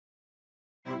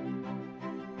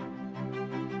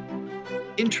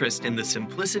Interest in the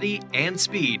simplicity and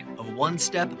speed of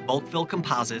one-step bulk fill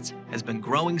composites has been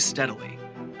growing steadily,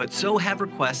 but so have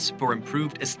requests for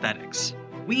improved aesthetics.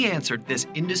 We answered this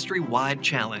industry-wide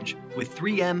challenge with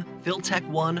 3M Filtek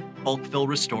One Bulk Fill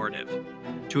Restorative.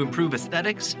 To improve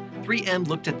aesthetics, 3M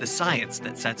looked at the science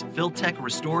that sets Filtek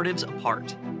Restoratives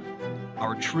apart: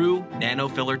 our true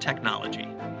nanofiller technology.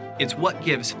 It's what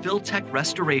gives Filtek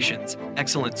Restorations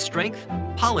excellent strength,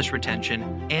 polish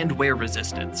retention, and wear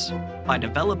resistance. By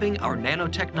developing our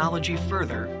nanotechnology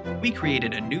further, we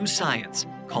created a new science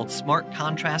called Smart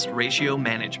Contrast Ratio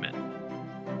Management.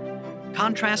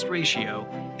 Contrast ratio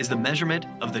is the measurement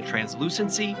of the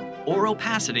translucency or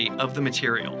opacity of the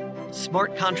material.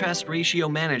 Smart Contrast Ratio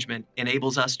Management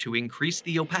enables us to increase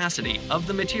the opacity of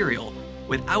the material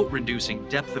without reducing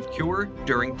depth of cure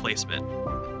during placement.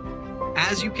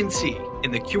 As you can see,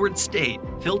 in the cured state,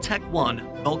 Filtek One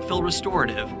Bulk Fill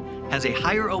Restorative has a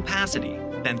higher opacity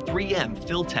than 3M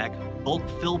Filtek Bulk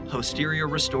Fill Posterior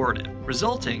Restorative,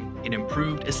 resulting in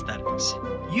improved aesthetics.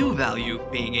 You value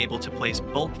being able to place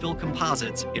bulk fill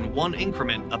composites in one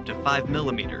increment up to 5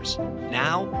 millimeters.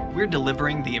 Now, we're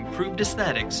delivering the improved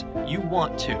aesthetics you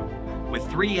want to with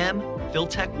 3M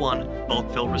Filtek One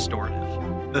Bulk Fill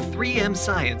Restorative. The 3M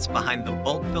science behind the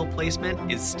bulk fill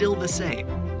placement is still the same.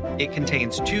 It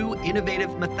contains two innovative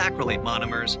methacrylate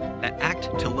monomers that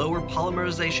act to lower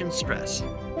polymerization stress.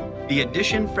 The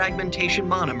addition fragmentation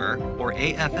monomer, or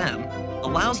AFM,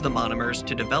 allows the monomers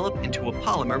to develop into a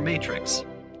polymer matrix.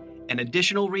 An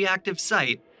additional reactive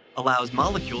site allows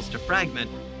molecules to fragment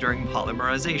during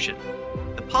polymerization.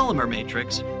 The polymer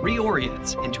matrix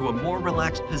reorients into a more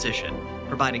relaxed position,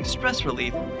 providing stress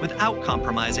relief without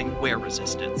compromising wear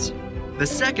resistance. The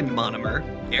second monomer,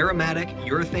 aromatic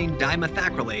urethane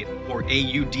dimethacrylate, or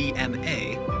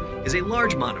AUDMA, is a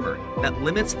large monomer that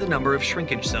limits the number of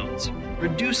shrinkage zones,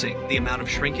 reducing the amount of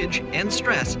shrinkage and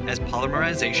stress as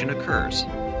polymerization occurs.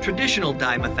 Traditional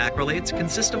dimethacrylates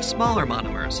consist of smaller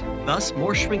monomers, thus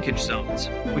more shrinkage zones,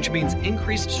 which means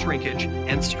increased shrinkage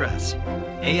and stress.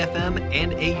 AFM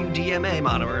and AUDMA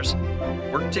monomers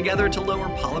work together to lower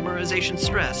polymerization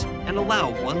stress and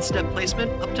allow one-step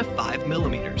placement up to 5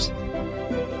 millimeters.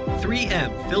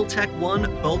 3M Filtek One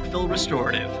Bulk Fill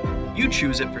Restorative. You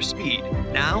choose it for speed.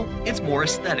 Now, it's more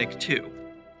aesthetic too.